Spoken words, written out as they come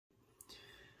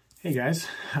Hey guys,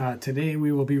 today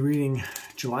we will be reading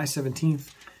July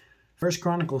 17th, 1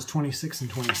 Chronicles 26 and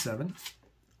 27,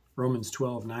 Romans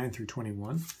 12, 9 through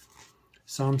 21,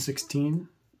 Psalm 16,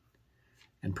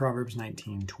 and Proverbs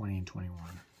 19, 20 and 21.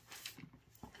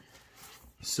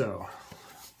 So,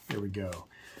 here we go.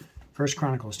 1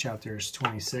 Chronicles chapters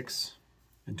 26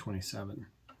 and 27.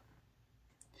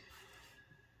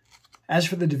 As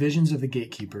for the divisions of the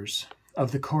gatekeepers,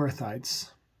 of the Korahites,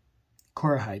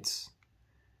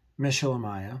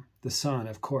 Meshelemiah, the son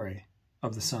of Kore,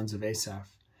 of the sons of Asaph.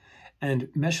 And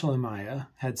Meshelemiah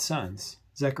had sons,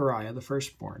 Zechariah the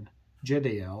firstborn,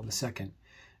 Jediel the second,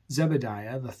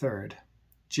 Zebediah the third,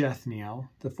 Jethniel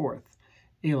the fourth,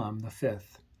 Elam the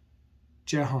fifth,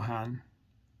 Jehonan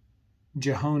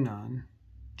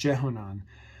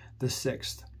the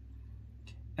sixth,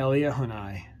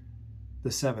 Eliahonai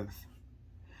the seventh.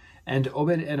 And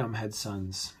Obed-Edom had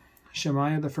sons,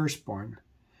 Shemaiah the firstborn,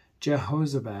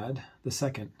 Jehozabad the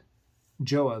second,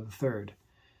 Joah the third,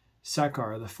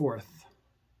 Sakar the fourth,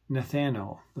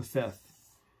 Nathanael the fifth,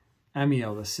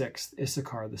 Amiel the sixth,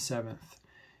 Issachar the seventh,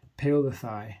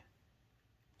 Peulathai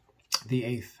the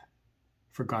eighth,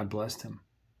 for God blessed him.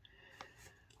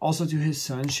 Also to his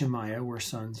son Shemaiah were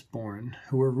sons born,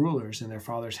 who were rulers in their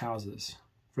father's houses,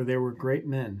 for they were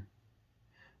men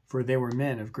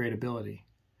of great ability.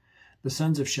 The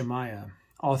sons of Shemaiah,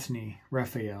 Othni,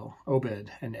 Raphael,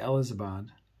 Obed, and Elzabad,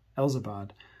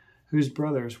 whose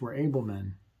brothers were able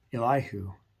men,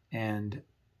 Elihu, and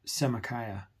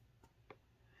Semachiah.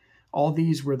 All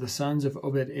these were the sons of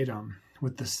Obed-Edom,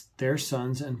 with their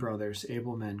sons and brothers,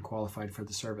 able men qualified for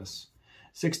the service.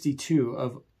 62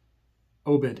 of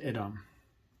Obed-Edom.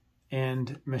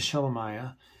 And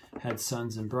Meshelemiah had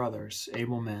sons and brothers,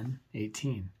 able men,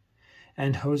 18.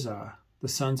 And Hosah, the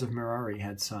sons of Merari,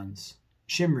 had sons.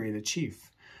 Shimri the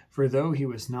chief, for though he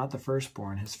was not the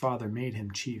firstborn, his father made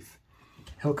him chief.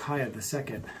 Hilkiah the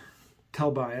second,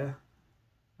 Tebaliah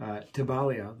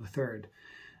the third,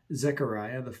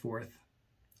 Zechariah the fourth.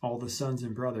 All the sons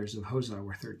and brothers of Hosah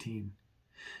were 13.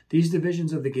 These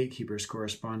divisions of the gatekeepers,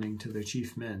 corresponding to their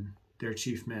chief men,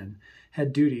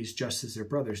 had duties just as their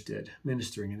brothers did,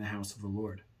 ministering in the house of the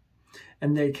Lord.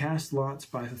 And they cast lots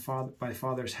by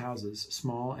fathers' houses,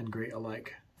 small and great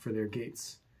alike, for their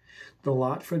gates. The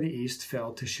lot for the east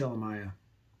fell to Shelemiah.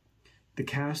 They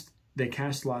cast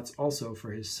lots also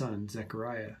for his son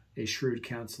Zechariah, a shrewd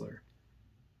counselor,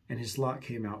 and his lot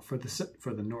came out for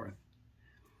the north.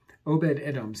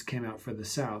 Obed-Edom's came out for the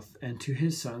south, and to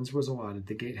his sons was allotted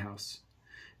the gatehouse.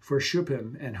 For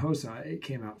Shuppim and Hosah it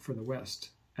came out for the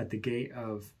west, at the gate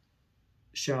of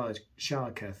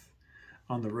Shalaketh,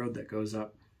 on the road that goes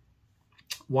up.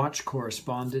 Watch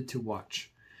corresponded to watch.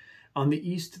 On the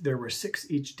east there were 6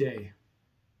 each day,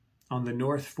 on the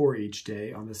north 4 each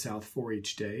day, on the south 4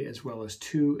 each day, as well as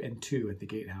 2 and 2 at the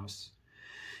gatehouse.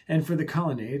 And for the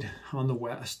colonnade, on the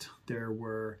west there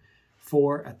were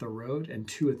 4 at the road and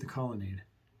 2 at the colonnade.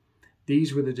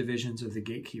 These were the divisions of the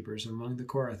gatekeepers among the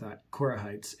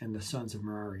Korahites and the sons of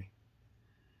Merari.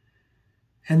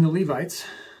 And of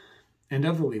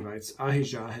the Levites,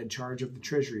 Ahijah had charge of the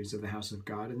treasuries of the house of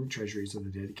God and the treasuries of the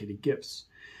dedicated gifts.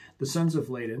 The sons of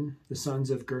Laden, the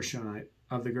sons of the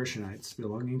Gershonites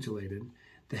belonging to Laden,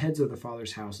 the heads of the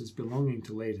fathers' houses belonging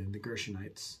to Laden, the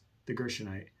Gershonite,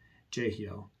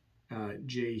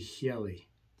 Jehieli.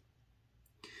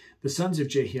 The sons of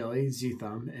Jehieli,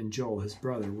 Zetham, and Joel, his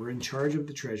brother, were in charge of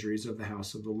the treasuries of the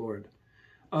house of the Lord.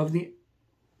 Of the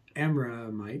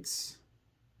Amramites,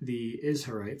 the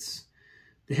Izharites,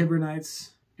 the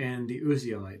Hebronites, and the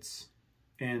Uzzielites.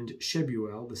 And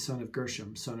Shebuel, the son of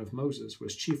Gershom, son of Moses,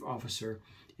 was chief officer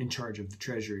in charge of the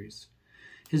treasuries.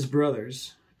 His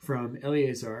brothers from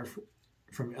Eleazar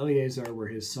were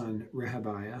his son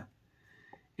Rehabiah,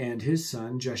 and his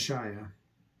son Jeshiah,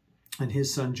 and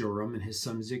his son Joram, and his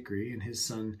son Zikri, and his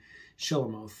son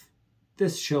Shelomoth.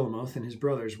 This Shelomoth and his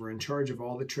brothers were in charge of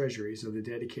all the treasuries of the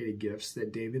dedicated gifts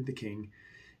that David the king,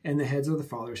 and the heads of the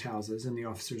fathers' houses, and the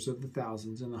officers of the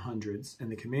thousands and the hundreds,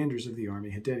 and the commanders of the army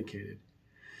had dedicated.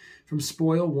 From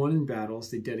spoil won in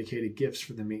battles, they dedicated gifts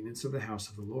for the maintenance of the house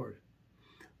of the Lord.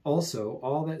 Also,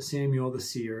 all that Samuel the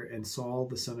seer, and Saul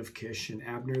the son of Kish, and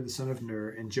Abner the son of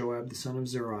Ner, and Joab the son of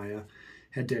Zeruiah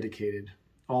had dedicated.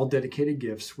 All dedicated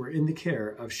gifts were in the care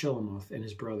of Shelomoth and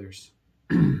his brothers.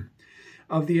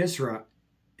 Of the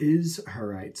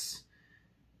Izharites,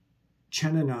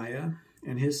 Chenaniah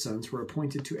and his sons were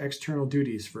appointed to external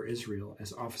duties for Israel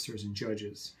as officers and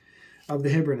judges. Of the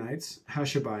Hebronites,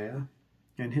 Hashabiah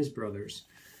and his brothers,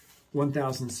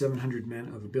 1,700 men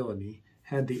of ability,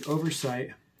 had the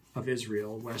oversight of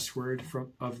Israel westward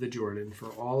of the Jordan for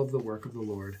all of the work of the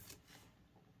Lord,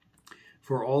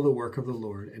 for all the work of the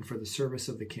Lord and for the service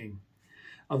of the king.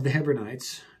 Of the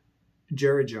Hebronites,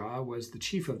 Jerijah was the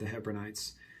chief of the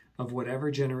Hebronites, of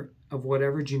whatever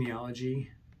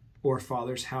genealogy or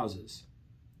fathers' houses.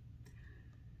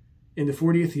 In the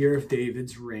 40th year of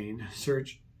David's reign,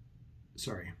 search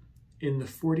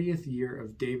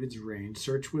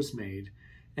was made,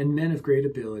 and men of great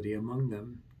ability among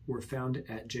them were found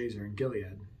at Jazer in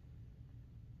Gilead.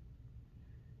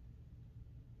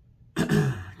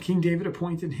 King David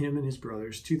appointed him and his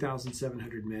brothers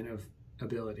 2,700 men of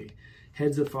ability,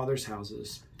 heads of fathers'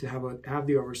 houses, to have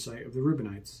the oversight of the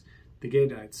Reubenites, the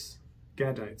Gadites,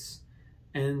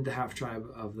 and the half-tribe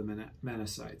of the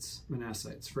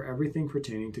Manassites, for everything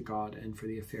pertaining to God and for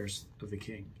the affairs of the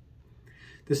king.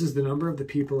 This is the number of the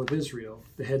people of Israel,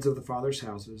 the heads of the fathers'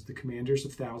 houses, the commanders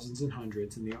of thousands and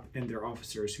hundreds, and their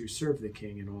officers who served the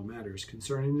king in all matters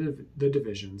concerning the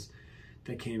divisions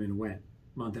that came and went,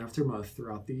 month after month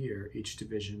throughout the year, each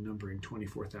division numbering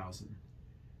 24,000.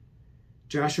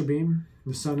 Jashobeam,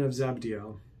 the son of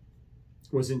Zabdiel,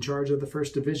 was in charge of the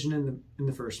first division in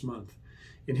the first month.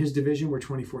 In his division were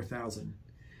 24,000.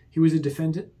 He was a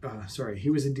descendant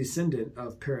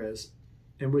of Perez,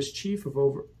 and was chief of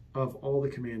all the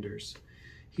commanders.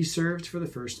 He served for the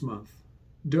first month.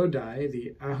 Dodai,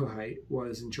 the Ahohite,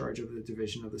 was in charge of the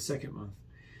division of the second month.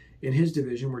 In his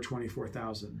division were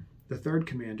 24,000. The third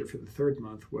commander for the third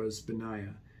month was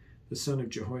Benaiah, the son of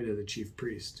Jehoiada, the chief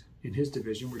priest. In his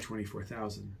division were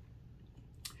 24,000.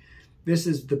 This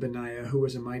is the Benaiah who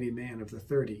was a mighty man of the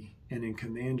 30, and in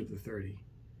command of the 30.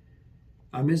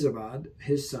 Amizabad,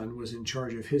 his son, was in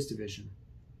charge of his division.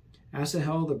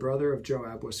 Asahel, the brother of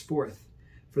Joab, was fourth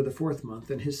for the fourth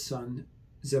month, and his son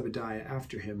Zebediah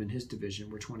after him in his division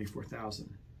were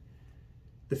 24,000.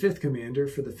 The fifth commander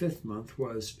for the fifth month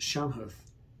was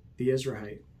Shamhuth, the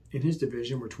Ezrahite. In his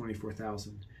division were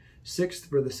 24,000. Sixth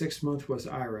for the sixth month was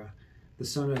Ira, the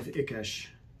son of Ikesh,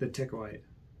 the Tekoite.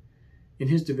 In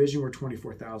his division were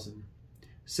 24,000.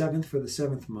 Seventh for the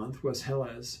seventh month was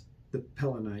Helez, the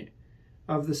Pelonite,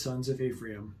 of the sons of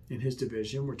Ephraim. In his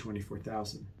division were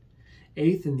 24,000.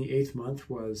 Eighth in the eighth month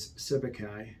was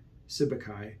Sibbecai,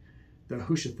 the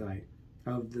Hushathite,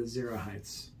 of the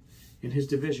Zerahites. In his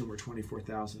division were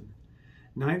 24,000.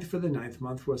 Ninth for the ninth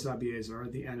month was Abiezer,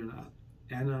 the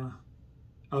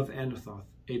of Anathoth,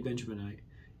 a Benjaminite.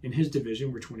 In his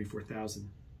division were 24,000.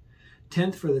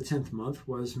 10th for the 10th month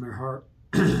was Maharai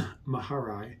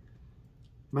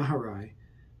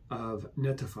of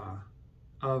Netophah,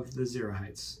 of the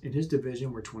Zerahites. In his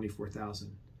division were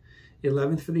 24,000.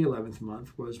 11th for the 11th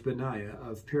month was Benaiah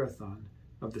of Pirathon,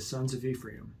 of the sons of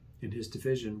Ephraim. In his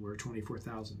division were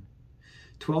 24,000.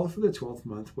 12th for the 12th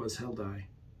month was Heldai,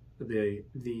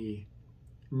 the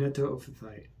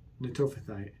Netophathite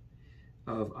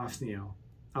of Othniel.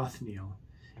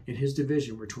 In his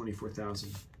division were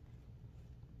 24,000.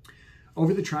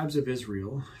 Over the tribes of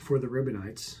Israel, for the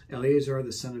Reubenites, Eleazar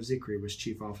the son of Zikri was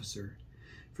chief officer.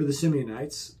 For the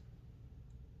Simeonites,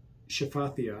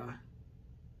 Shephathiah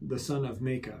the son of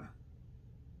Micah.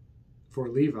 For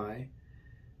Levi,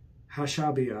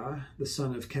 Hashabiah the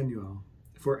son of Kemuel.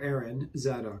 For Aaron,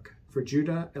 Zadok. For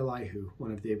Judah, Elihu,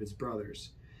 one of David's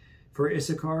brothers. For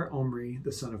Issachar, Omri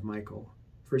the son of Michael.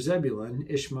 For Zebulun,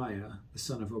 Ishmaiah the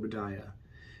son of Obadiah.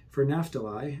 For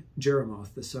Naphtali,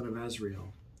 Jeremoth the son of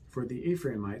Azriel. For the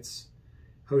Ephraimites,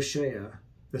 Hoshea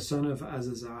the son of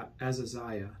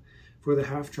Azaziah. For the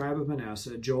half-tribe of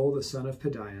Manasseh, Joel the son of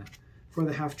Pedaiah. For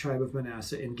the half-tribe of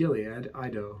Manasseh in Gilead,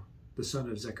 Iddo the son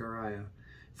of Zechariah.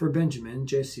 For Benjamin,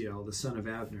 Jasiel the son of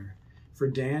Abner. For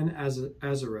Dan,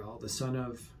 Azarel the son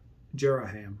of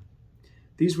Jeroham.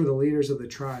 These were the leaders of the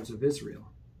tribes of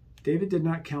Israel. David did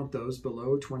not count those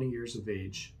below 20 years of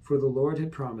age, for the Lord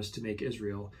had promised to make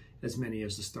Israel as many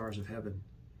as the stars of heaven.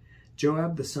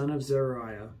 Joab the son of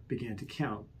Zeruiah began to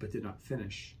count, but did not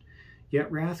finish.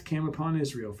 Yet wrath came upon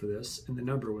Israel for this, and the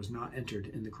number was not entered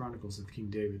in the chronicles of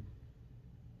King David.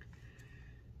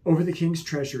 Over the king's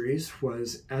treasuries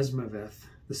was Asmaveth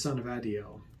the son of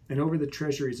Adiel, and over the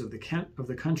treasuries of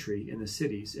the country, in the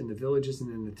cities, in the villages,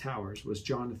 and in the towers was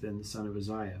Jonathan the son of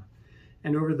Uzziah.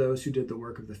 And over those who did the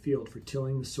work of the field for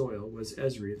tilling the soil was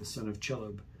Ezri the son of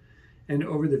Chelub. And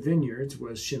over the vineyards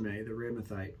was Shimei the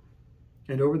Ramathite.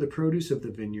 And over the produce of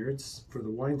the vineyards for the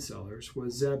wine cellars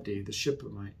was Zabdi the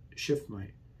Shiphmite.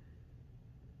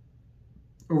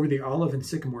 Over the olive and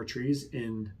sycamore trees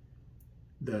in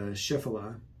the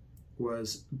Shephelah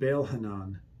was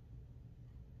Baal-Hanan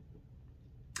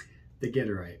the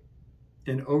Gederite.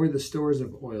 And over the stores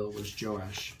of oil was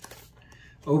Joash.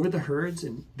 Over the herds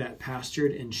that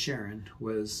pastured in Sharon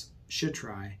was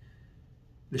Shitrai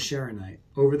the Sharonite.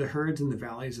 Over the herds in the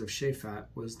valleys of Shaphat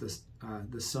was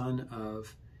the son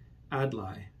of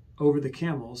Adlai. Over the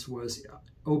camels was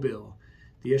Obil,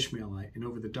 the Ishmaelite, and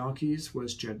over the donkeys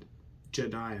was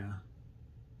Jediah,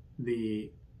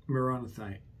 the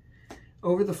Meronothite.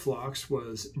 Over the flocks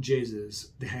was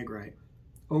Jaziz, the Hagrite.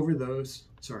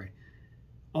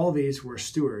 All these were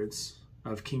stewards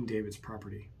of King David's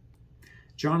property.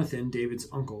 Jonathan, David's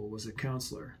uncle, was a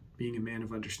counselor, being a man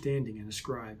of understanding and a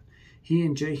scribe. He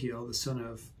and Jehiel, the son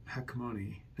of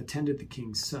Hachmoni, attended the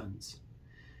king's sons.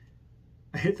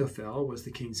 Ahithophel was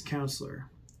the king's counselor,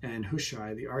 and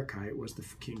Hushai the Archite was the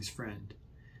king's friend.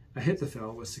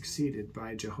 Ahithophel was succeeded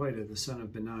by Jehoiada the son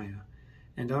of Benaiah,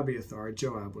 and Abiathar,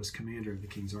 Joab, was commander of the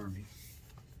king's army.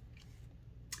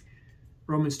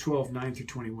 Romans 12:9 through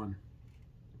 21.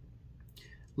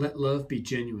 Let love be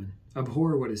genuine.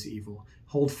 Abhor what is evil.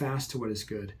 Hold fast to what is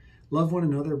good. Love one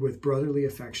another with brotherly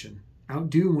affection.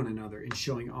 Outdo one another in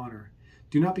showing honor.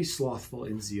 Do not be slothful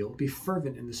in zeal. Be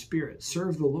fervent in the Spirit.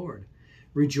 Serve the Lord.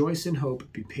 Rejoice in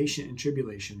hope. Be patient in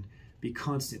tribulation. Be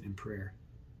constant in prayer.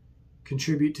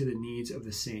 Contribute to the needs of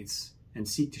the saints and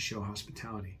seek to show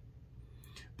hospitality.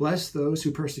 Bless those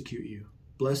who persecute you.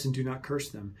 Bless and do not curse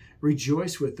them.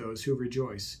 Rejoice with those who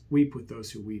rejoice. Weep with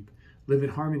those who weep. Live in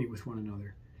harmony with one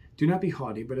another. Do not be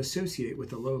haughty, but associate with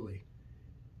the lowly.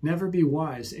 Never be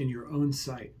wise in your own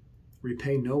sight.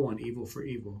 Repay no one evil for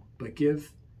evil, but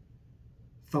give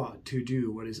thought to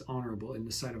do what is honorable in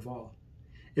the sight of all.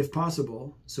 If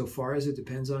possible, so far as it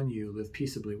depends on you, live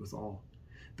peaceably with all.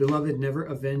 Beloved, never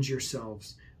avenge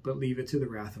yourselves, but leave it to the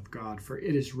wrath of God. For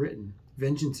it is written,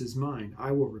 vengeance is mine,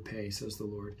 I will repay, says the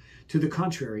Lord. To the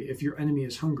contrary, if your enemy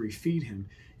is hungry, feed him.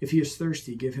 If he is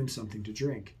thirsty, give him something to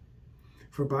drink.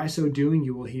 For by so doing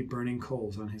you will heap burning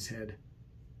coals on his head.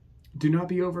 Do not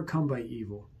be overcome by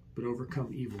evil, but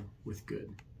overcome evil with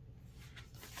good.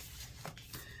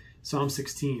 Psalm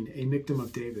 16, a Miktam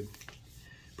of David.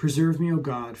 Preserve me, O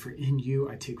God, for in you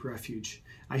I take refuge.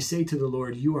 I say to the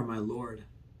Lord, you are my Lord.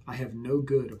 I have no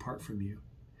good apart from you.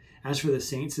 As for the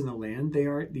saints in the land, they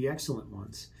are the excellent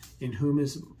ones, in whom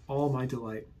is all my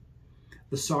delight.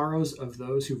 The sorrows of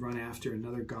those who run after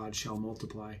another god shall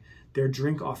multiply. Their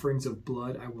drink offerings of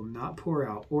blood I will not pour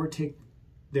out, or take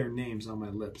their names on my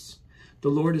lips. The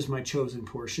Lord is my chosen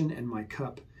portion and my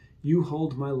cup. You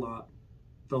hold my lot.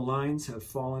 The lines have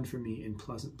fallen for me in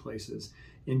pleasant places.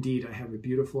 Indeed, I have a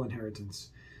beautiful inheritance.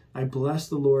 I bless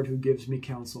the Lord who gives me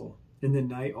counsel. In the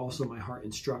night also my heart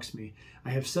instructs me.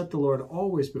 I have set the Lord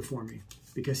always before me,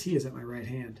 because he is at my right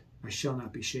hand. I shall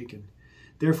not be shaken.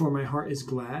 Therefore my heart is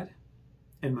glad,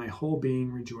 and my whole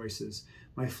being rejoices.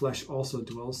 My flesh also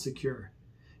dwells secure.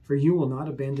 For you will not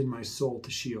abandon my soul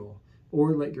to Sheol,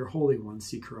 or let your Holy One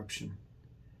see corruption.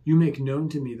 You make known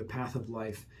to me the path of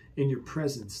life. In your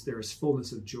presence there is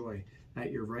fullness of joy.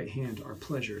 At your right hand are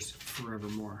pleasures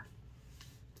forevermore.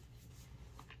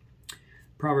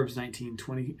 Proverbs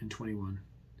 19:20 and 21.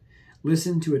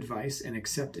 Listen to advice and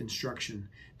accept instruction,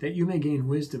 that you may gain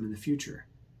wisdom in the future.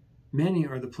 Many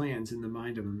are the plans in the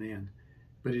mind of a man,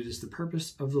 but it is the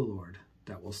purpose of the Lord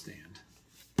that will stand.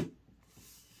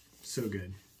 So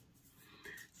good.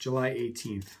 July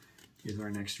 18th is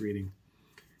our next reading.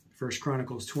 1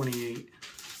 Chronicles 28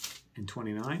 and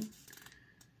 29,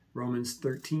 Romans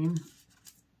 13,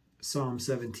 Psalm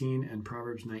 17, and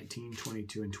Proverbs 19,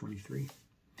 22, and 23.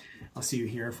 I'll see you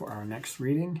here for our next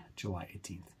reading, July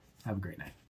 18th. Have a great night.